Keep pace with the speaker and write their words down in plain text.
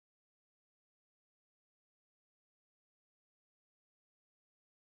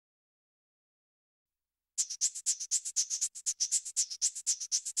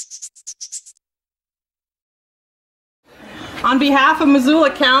On behalf of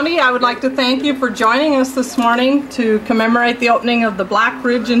Missoula County, I would like to thank you for joining us this morning to commemorate the opening of the Black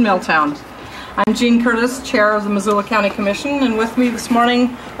Bridge in Milltown. I'm Jean Curtis, Chair of the Missoula County Commission, and with me this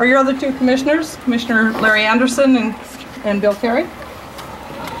morning are your other two commissioners, Commissioner Larry Anderson and Bill Carey.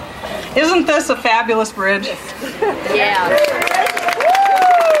 Isn't this a fabulous bridge? Yeah.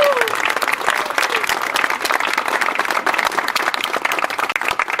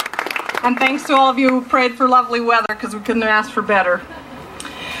 And thanks to all of you who prayed for lovely weather, because we couldn't have asked for better.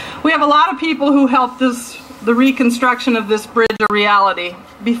 We have a lot of people who helped the reconstruction of this bridge a reality.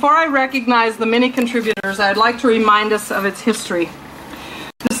 Before I recognize the many contributors, I'd like to remind us of its history.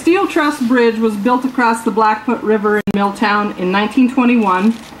 The steel truss bridge was built across the Blackfoot River in Milltown in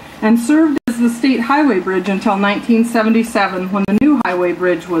 1921 and served as the state highway bridge until 1977, when the new highway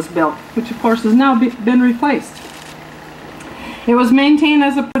bridge was built, which of course has now been replaced. It was maintained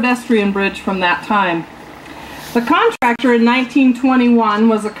as a pedestrian bridge from that time. The contractor in 1921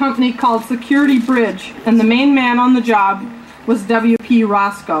 was a company called Security Bridge, and the main man on the job was W.P.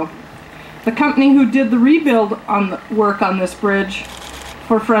 Roscoe. The company who did the rebuild work on this bridge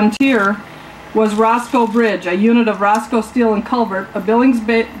for Frontier was Roscoe Bridge, a unit of Roscoe Steel and Culvert, a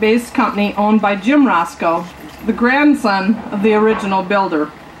Billings-based company owned by Jim Roscoe, the grandson of the original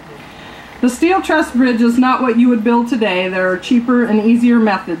builder. The steel truss bridge is not what you would build today. There are cheaper and easier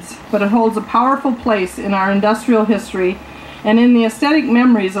methods, but it holds a powerful place in our industrial history and in the aesthetic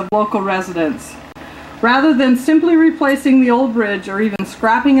memories of local residents. Rather than simply replacing the old bridge or even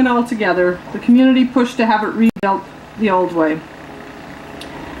scrapping it altogether, the community pushed to have it rebuilt the old way.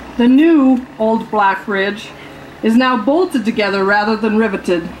 The new Old Black Bridge is now bolted together rather than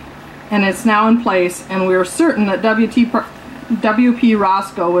riveted, and it's now in place, and we are certain that W.P.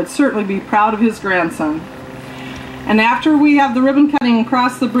 Roscoe would certainly be proud of his grandson. And after we have the ribbon cutting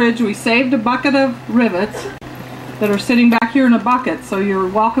across the bridge, we saved a bucket of rivets that are sitting back here in a bucket, so you're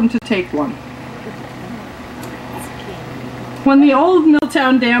welcome to take one. When the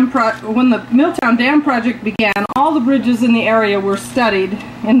Milltown Dam project began, all the bridges in the area were studied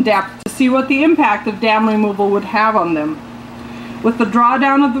in depth to see what the impact of dam removal would have on them. With the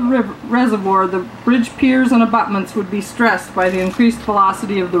drawdown of the reservoir, the bridge piers and abutments would be stressed by the increased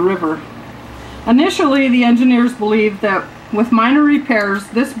velocity of the river. Initially, the engineers believed that with minor repairs,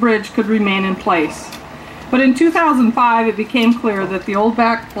 this bridge could remain in place. But in 2005, it became clear that the old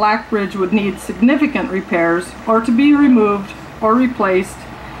Black Bridge would need significant repairs or to be removed or replaced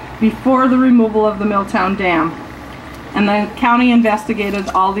before the removal of the Milltown Dam. And the county investigated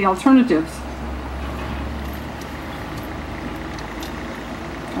all the alternatives.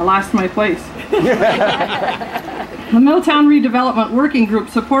 I lost my place. The Milltown Redevelopment Working Group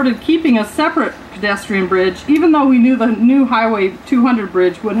supported keeping a separate pedestrian bridge, even though we knew the new Highway 200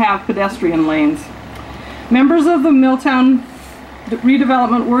 bridge would have pedestrian lanes. Members of the Milltown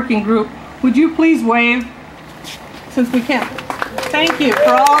Redevelopment Working Group, would you please wave, since we can't? Thank you for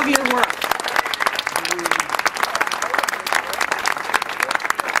all of your work.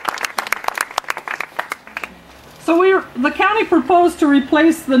 So the county proposed to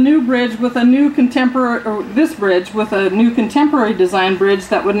replace the new bridge with a new contemporary design bridge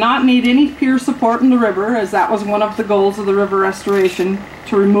that would not need any pier support in the river, as that was one of the goals of the river restoration,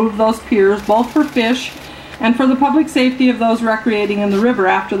 to remove those piers, both for fish and for the public safety of those recreating in the river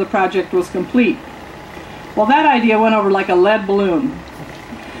after the project was complete. Well, that idea went over like a lead balloon.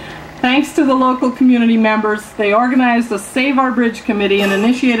 Thanks to the local community members, they organized a Save Our Bridge committee and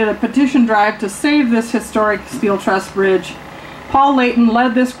initiated a petition drive to save this historic steel truss bridge. Paul Layton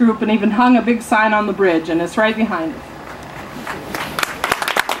led this group and even hung a big sign on the bridge, and it's right behind us.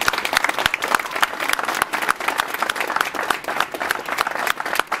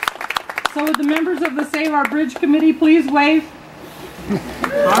 So would the members of the Save Our Bridge committee please wave?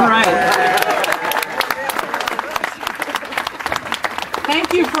 All right.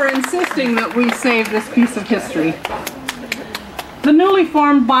 Thank you for insisting that we save this piece of history. The newly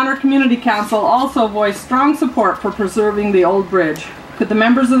formed Bonner Community Council also voiced strong support for preserving the old bridge. Could the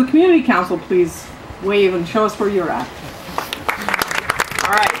members of the Community Council please wave and show us where you're at?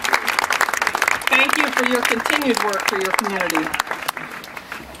 All right. Thank you for your continued work for your community.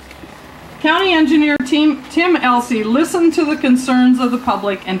 County Engineer Tim Elsea listened to the concerns of the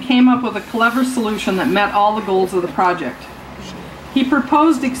public and came up with a clever solution that met all the goals of the project. He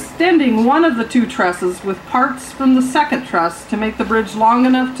proposed extending one of the two trusses with parts from the second truss to make the bridge long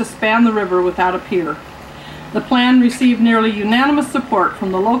enough to span the river without a pier. The plan received nearly unanimous support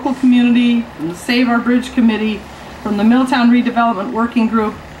from the local community, from the Save Our Bridge Committee, from the Milltown Redevelopment Working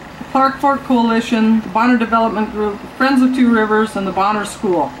Group, the Clark Fork Coalition, the Bonner Development Group, Friends of Two Rivers, and the Bonner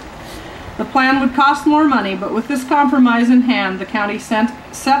School. The plan would cost more money, but with this compromise in hand, the county set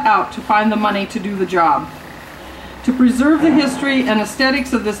out to find the money to do the job. To preserve the history and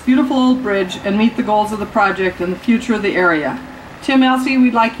aesthetics of this beautiful old bridge and meet the goals of the project and the future of the area. Tim, Elsea,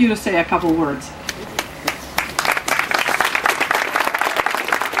 we'd like you to say a couple words.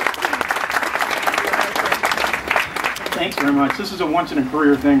 Thanks very much. This is a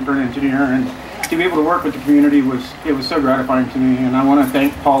once-in-a-career thing for an engineer, and to be able to work with the community was so gratifying to me. And I want to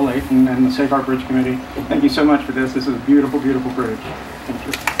thank Paul Layton and the Safe Harbor Bridge Committee. Thank you so much for this. This is a beautiful, beautiful bridge. Thank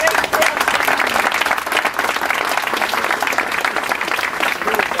you.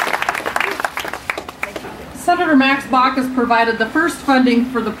 Senator Max Baucus provided the first funding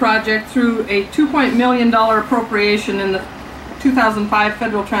for the project through a $2 million appropriation in the 2005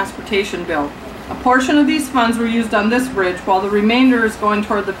 federal transportation bill. A portion of these funds were used on this bridge, while the remainder is going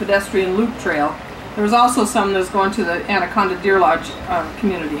toward the pedestrian loop trail. There was also some that's going to the Anaconda Deer Lodge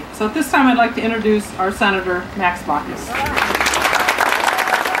community. So at this time I'd like to introduce our Senator Max Baucus.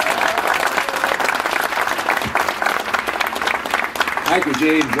 Thank you,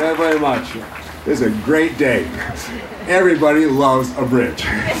 Gene, very, very much. This is a great day. Everybody loves a bridge.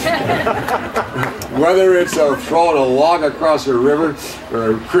 Whether it's throwing a log across a river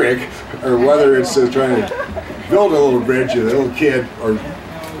or a creek, or whether it's trying to build a little bridge with a little kid, or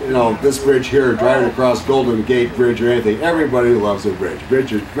this bridge here, driving across Golden Gate Bridge or anything, everybody loves a bridge.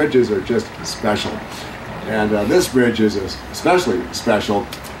 Bridges are just special. And this bridge is especially special.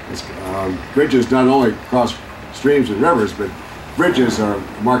 Bridges not only cross streams and rivers, but bridges are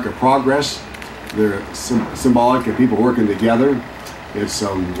a mark of progress. They're symbolic of people working together. It's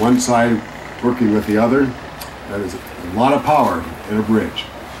one side working with the other. There's a lot of power in a bridge.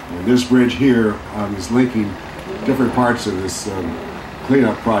 And this bridge here is linking different parts of this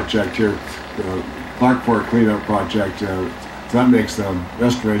cleanup project here, the Clark Fork cleanup project. So that makes the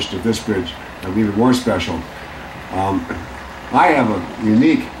restoration of this bridge even more special. I have a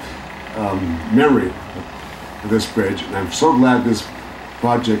unique memory of this bridge, and I'm so glad this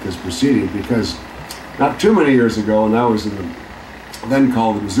project is proceeding, because not too many years ago, when I was in the then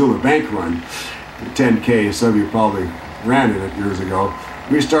called the Missoula Bank Run, the 10K, some of you probably ran in it years ago.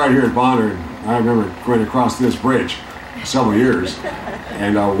 We started here at Bonner, and I remember going across this bridge for several years.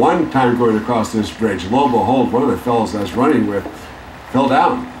 And one time going across this bridge, lo and behold, one of the fellows I was running with fell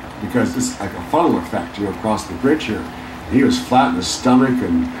down, because it's like a funnel effect, across the bridge here. He was flat in his stomach,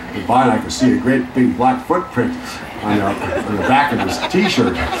 and by it I could see a great big black footprint on the back of his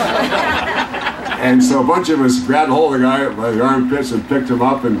t-shirt. And so a bunch of us grabbed hold of the guy by the armpits and picked him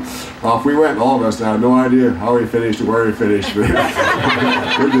up, and off we went. All of us had no idea how he finished or where he finished. We're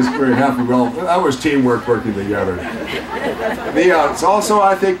just very happy. Well, that was teamwork, working together. It's also,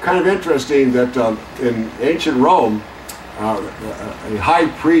 I think, kind of interesting that in ancient Rome, a high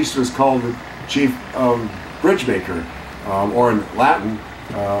priest was called the chief bridge maker, or in Latin,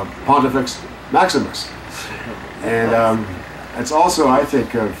 Pontifex Maximus. And it's also, I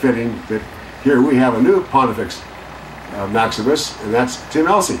think, fitting that here we have a new Pontifex Maximus, and that's Tim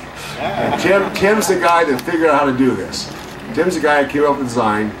Elsea. And Tim's the guy that figured out how to do this. Tim's the guy that came up with the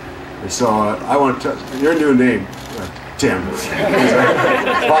design, and so I want to tell your new name, Tim,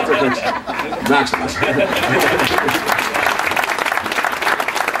 Pontifex Maximus.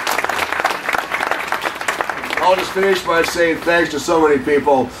 I'll just finish by saying thanks to so many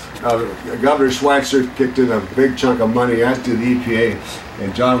people. Governor Schweitzer kicked in a big chunk of money, as did the EPA,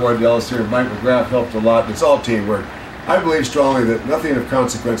 and John Wardell's here, Mike Mcgrath helped a lot. It's all teamwork. I believe strongly that nothing of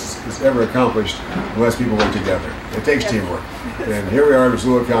consequence is ever accomplished unless people work together. It takes teamwork. And here we are in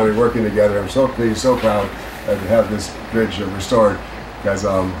Missoula County working together. I'm so pleased, so proud to have this bridge restored, because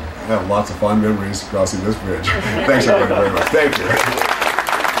I have lots of fond memories crossing this bridge. Thanks everybody very much. Thank you.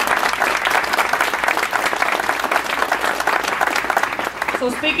 So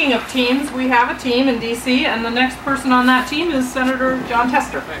speaking of teams, we have a team in DC, and the next person on that team is Senator John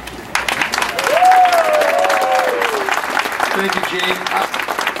Tester. Thank you, Gene.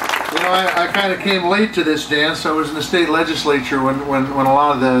 I kind of came late to this dance. I was in the state legislature when a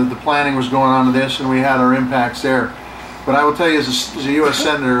lot of the planning was going on to this, and we had our impacts there. But I will tell you, as a U.S.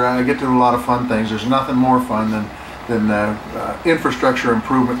 Senator, I get to do a lot of fun things. There's nothing more fun than infrastructure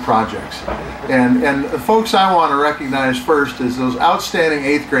improvement projects. And the folks I want to recognize first is those outstanding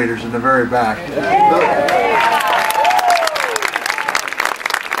 8th graders in the very back.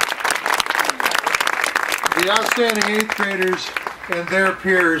 The outstanding 8th graders and their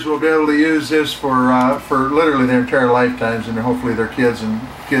peers will be able to use this for literally their entire lifetimes, and hopefully their kids and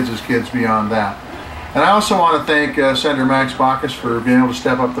kids' kids beyond that. And I also want to thank Senator Max Baucus for being able to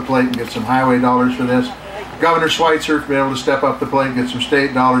step up the plate and get some highway dollars for this. Governor Schweitzer for being able to step up the plate and get some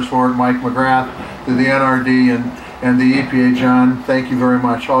state dollars for it. Mike Mcgrath, to the NRD and the EPA. John, thank you very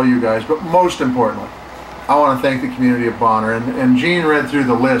much, all you guys. But most importantly, I want to thank the community of Bonner. And Gene read through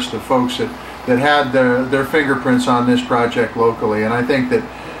the list of folks that had their fingerprints on this project locally. And I think that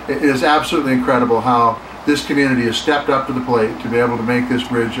it is absolutely incredible how this community has stepped up to the plate to be able to make this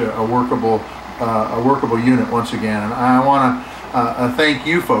bridge a workable unit once again. And I want to thank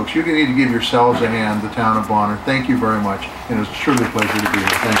you folks. You need to give yourselves a hand, the town of Bonner. Thank you very much. And it's truly a pleasure to be here.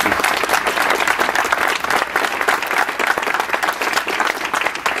 Thank you.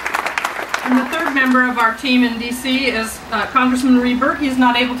 And the third member of our team in DC is Congressman Reber. He's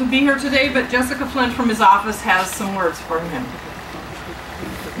not able to be here today, but Jessica Flint from his office has some words for him.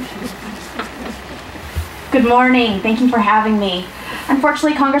 Good morning. Thank you for having me.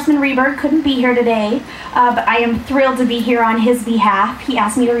 Unfortunately, Congressman Reber couldn't be here today, but I am thrilled to be here on his behalf. He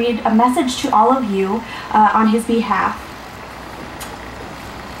asked me to read a message to all of you on his behalf.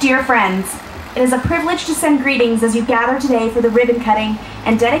 Dear friends, it is a privilege to send greetings as you gather today for the ribbon cutting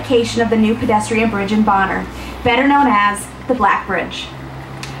and dedication of the new pedestrian bridge in Bonner, better known as the Black Bridge.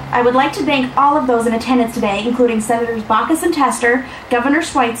 I would like to thank all of those in attendance today, including Senators Baucus and Tester, Governor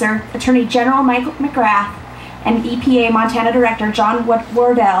Schweitzer, Attorney General Mcgrath, and EPA Montana Director John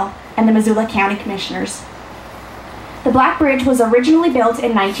Wardell, and the Missoula County Commissioners. The Black Bridge was originally built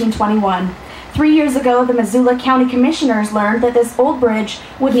in 1921. 3 years ago, the Missoula County Commissioners learned that this old bridge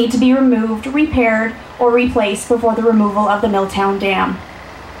would need to be removed, repaired, or replaced before the removal of the Milltown Dam.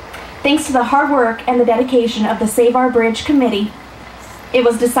 Thanks to the hard work and the dedication of the Save Our Bridge Committee, it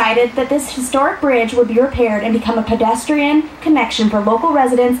was decided that this historic bridge would be repaired and become a pedestrian connection for local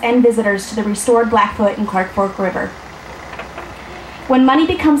residents and visitors to the restored Blackfoot and Clark Fork River. When money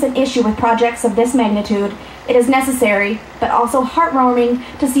becomes an issue with projects of this magnitude, it is necessary, but also heartwarming,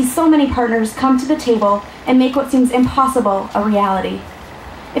 to see so many partners come to the table and make what seems impossible a reality.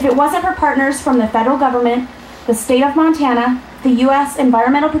 If it wasn't for partners from the federal government, the state of Montana, the U.S.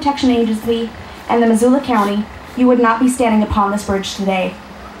 Environmental Protection Agency, and the Missoula County, you would not be standing upon this bridge today.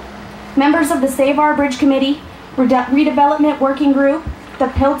 Members of the Save Our Bridge Committee, Redevelopment Working Group, the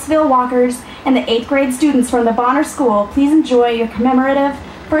Piltsville Walkers, and the 8th grade students from the Bonner School, please enjoy your commemorative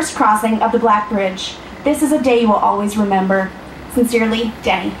first crossing of the Black Bridge. This is a day you will always remember. Sincerely,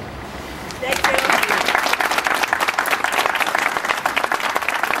 Denny. Thank you.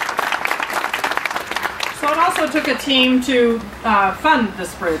 So it also took a team to fund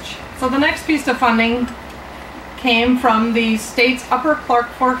this bridge. So the next piece of funding came from the state's Upper Clark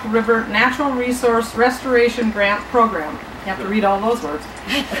Fork River Natural Resource Restoration Grant Program. You have to read all those words.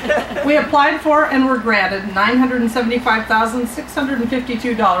 We applied for and were granted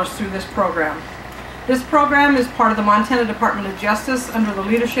 $975,652 through this program. This program is part of the Montana Department of Justice under the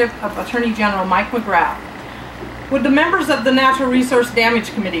leadership of Attorney General Mike Mcgrath. Would the members of the Natural Resource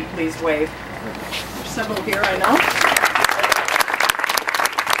Damage Committee please wave? There's several here, I know.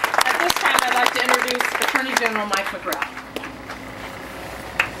 At this time, I'd like to introduce Attorney General Mike Mcgrath.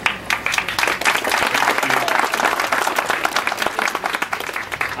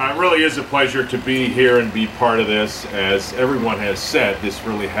 It really is a pleasure to be here and be part of this. As everyone has said, this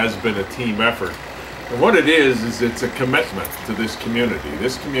really has been a team effort. And what it is it's a commitment to this community.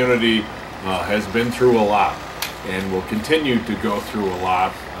 This community has been through a lot and will continue to go through a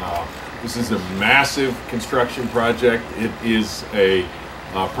lot. This is a massive construction project. It is a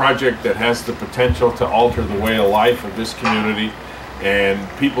project that has the potential to alter the way of life of this community, and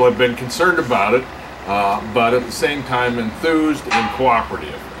people have been concerned about it, but at the same time enthused and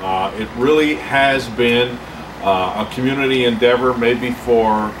cooperative. It really has been a community endeavor maybe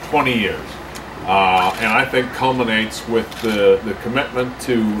for 20 years, and I think culminates with the commitment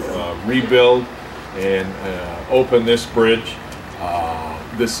to rebuild and open this bridge.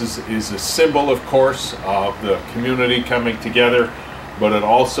 This is a symbol, of course, of the community coming together, but it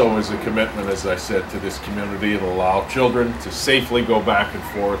also is a commitment, as I said, to this community. It'll allow children to safely go back and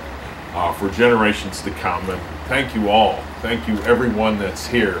forth for generations to come. And thank you all. Thank you everyone that's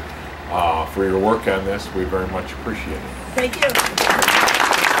here for your work on this. We very much appreciate it. Thank you.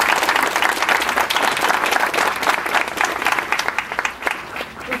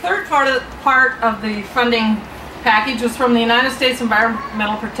 The third part of the funding package was from the United States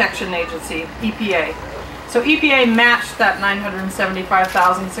Environmental Protection Agency, EPA. So EPA matched that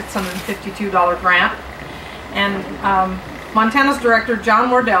 $975,652 grant, and Montana's Director John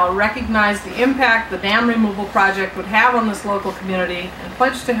Wardell recognized the impact the dam removal project would have on this local community and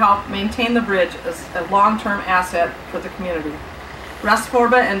pledged to help maintain the bridge as a long-term asset for the community. Russ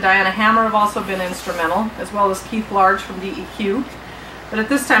Forba and Diana Hammer have also been instrumental, as well as Keith Large from DEQ. But at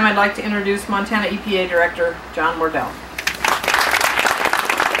this time, I'd like to introduce Montana EPA Director John Wardell.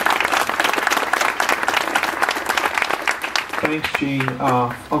 Thanks, Gene.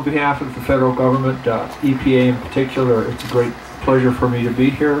 On behalf of the federal government, EPA in particular, it's a great pleasure for me to be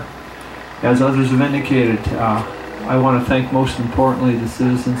here. As others have indicated, I want to thank most importantly the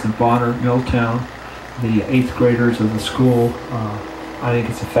citizens of Bonner, Milltown, the 8th graders of the school. I think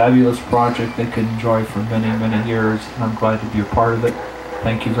it's a fabulous project they could enjoy for many, many years, and I'm glad to be a part of it.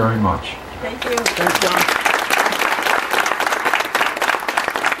 Thank you very much. Thank you. Thanks, John.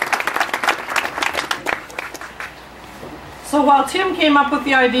 So while Tim came up with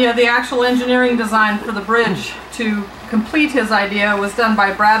the idea, the actual engineering design for the bridge to complete his idea was done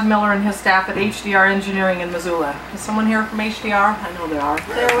by Brad Miller and his staff at HDR Engineering in Missoula. Is someone here from HDR? I know there are.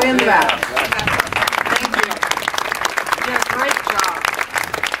 They're way in the back. Thank you. You did a great job.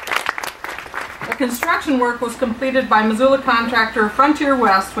 The construction work was completed by Missoula contractor Frontier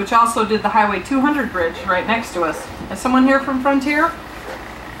West, which also did the Highway 200 bridge right next to us. Is someone here from Frontier?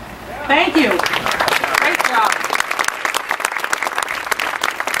 Thank you. Great job.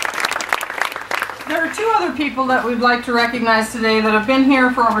 There are 2 other people that we'd like to recognize today that have been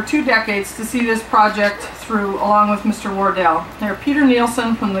here for over 2 decades to see this project through, along with Mr. Wardell. They're Peter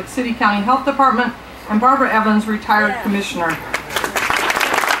Nielsen from the City County Health Department and Barbara Evans, retired commissioner.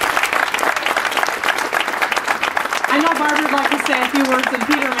 I know Barbara would like to say a few words, and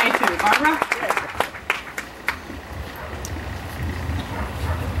Peter may too. Barbara?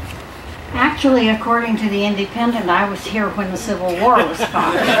 Actually, according to the Independent, I was here when the Civil War was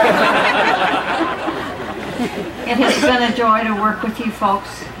fought. It has been a joy to work with you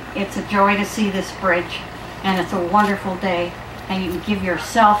folks. It's a joy to see this bridge, and it's a wonderful day. And you can give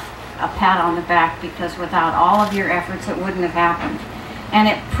yourself a pat on the back, because without all of your efforts, it wouldn't have happened. And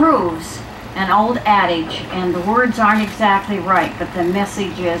it proves an old adage, and the words aren't exactly right, but the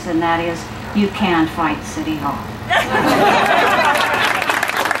message is, and that is, you can fight City Hall.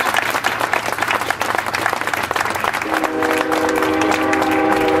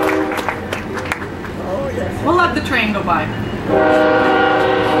 We'll let the train go by.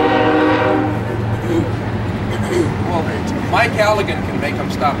 Well, Mike Halligan can make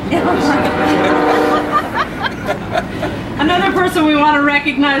them stop. Another person we want to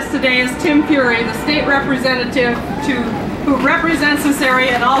recognize today is Tim Fury, the state representative who represents this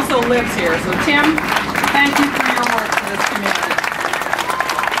area and also lives here. So Tim, thank you for your work for this community.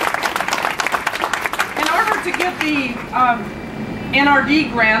 In order to get the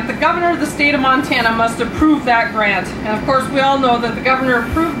NRD grant, the governor of the state of Montana must approve that grant. And of course, we all know that the governor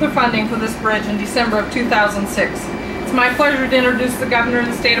approved the funding for this bridge in December of 2006. It's my pleasure to introduce the governor of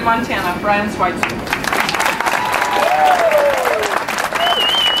the state of Montana, Brian Schweitzer.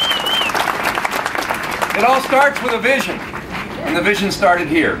 It all starts with a vision, and the vision started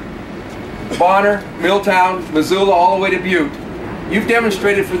here. Bonner, Milltown, Missoula, all the way to Butte. You've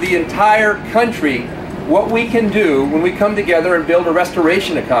demonstrated for the entire country what we can do when we come together and build a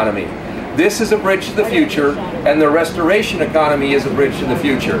restoration economy. This is a bridge to the future, and the restoration economy is a bridge to the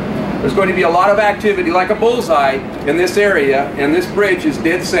future. There's going to be a lot of activity, like a bullseye, in this area, and this bridge is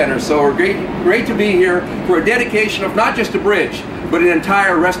dead center. So we're great to be here for a dedication of not just a bridge, but an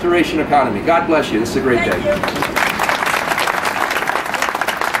entire restoration economy. God bless you. This is a great day.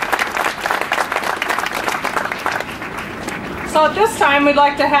 So at this time, we'd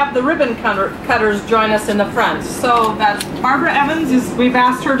like to have the ribbon cutters join us in the front. So that's Barbara Evans. We've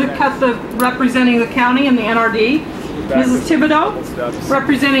asked her to cut representing the county and the NRD. Mrs. Thibodeau,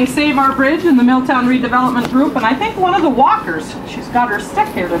 representing Save Our Bridge and the Milltown Redevelopment Group, and I think one of the walkers. She's got her stick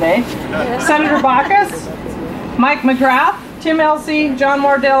here today. Senator Baucus, Mike Mcgrath, Tim Elsea, John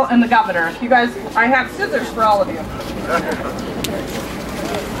Wardell, and the governor. You guys, I have scissors for all of you.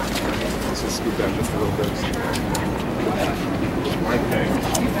 Let's just scoot down just a little bit. Okay.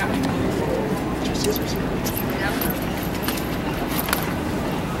 Scissors here.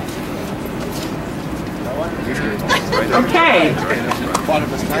 Okay.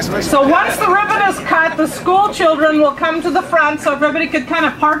 So once the ribbon is cut, the school children will come to the front, so everybody could kind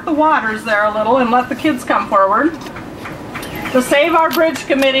of part the waters there a little and let the kids come forward. The Save Our Bridge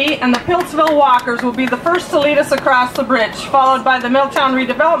Committee and the Piltsville Walkers will be the first to lead us across the bridge, followed by the Milltown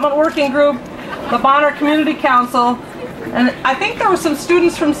Redevelopment Working Group, the Bonner Community Council, and I think there were some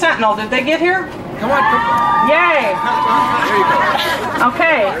students from Sentinel. Did they get here? Come on. Yay! There you go.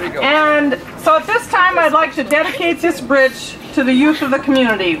 Okay, There you go. and so at this time I'd like to dedicate this bridge to the youth of the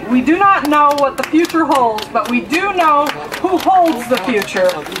community. We do not know what the future holds, but we do know who holds the future,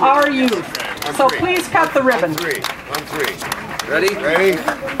 our youth. So please cut the ribbon. On three. Ready? Ready?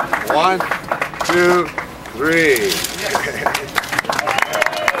 1, 2, 3.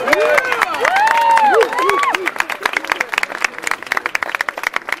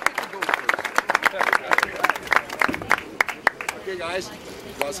 Okay, guys,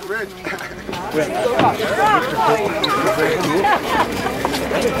 cross the bridge.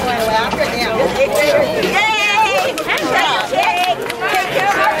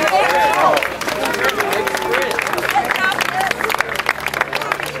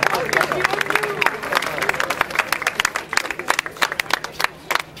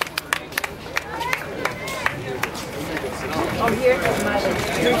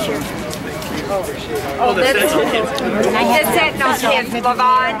 Oh, that's it. That's it. No kids.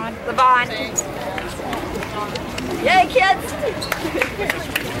 Levon. Yay, kids.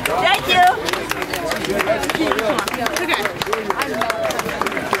 Thank you.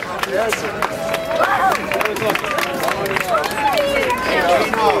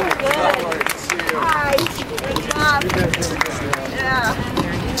 Hi. Good job. Yeah.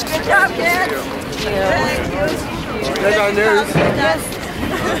 Good job, kids. Thank you. There's our news.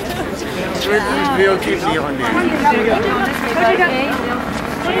 We'll keep the on there. There you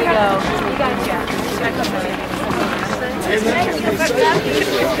go. You got it, Jack.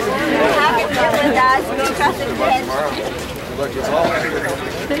 Happy with us. Go across the bridge. Look, it's all.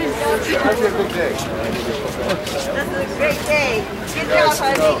 That's a good day. This is a great day. Good job,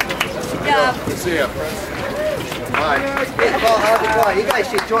 honey. Good job. Good to see you. Bye. You guys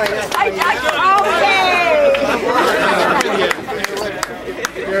should join us. I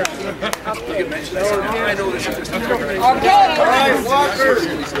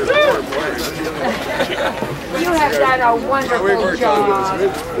You have done a wonderful job.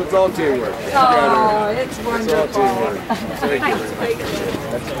 It's all teamwork. Oh, it's wonderful. Thank you.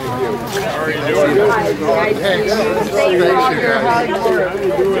 How are you doing? Thank you for all your hard work.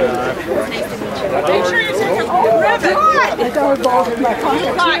 Make sure you take a ribbon.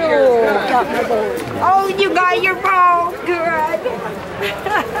 Oh, you got your bow. Good.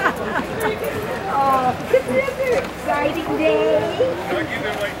 Oh, this is an exciting day. You've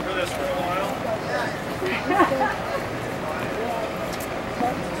been waiting for this for a while.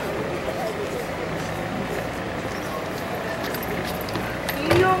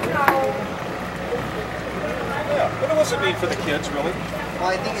 You don't know. Yeah, what does it mean for the kids, really? Well,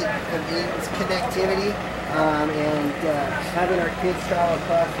 I think it means connectivity, and having our kids travel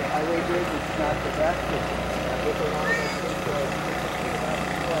across the highway bridge is not the best. It's a lot of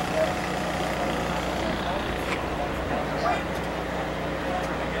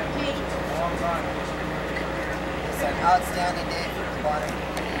It's an outstanding day for the Bonner.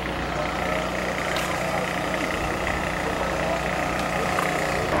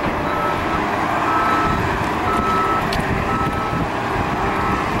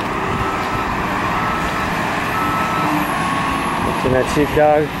 Watching that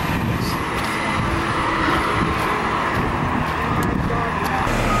sheepdog.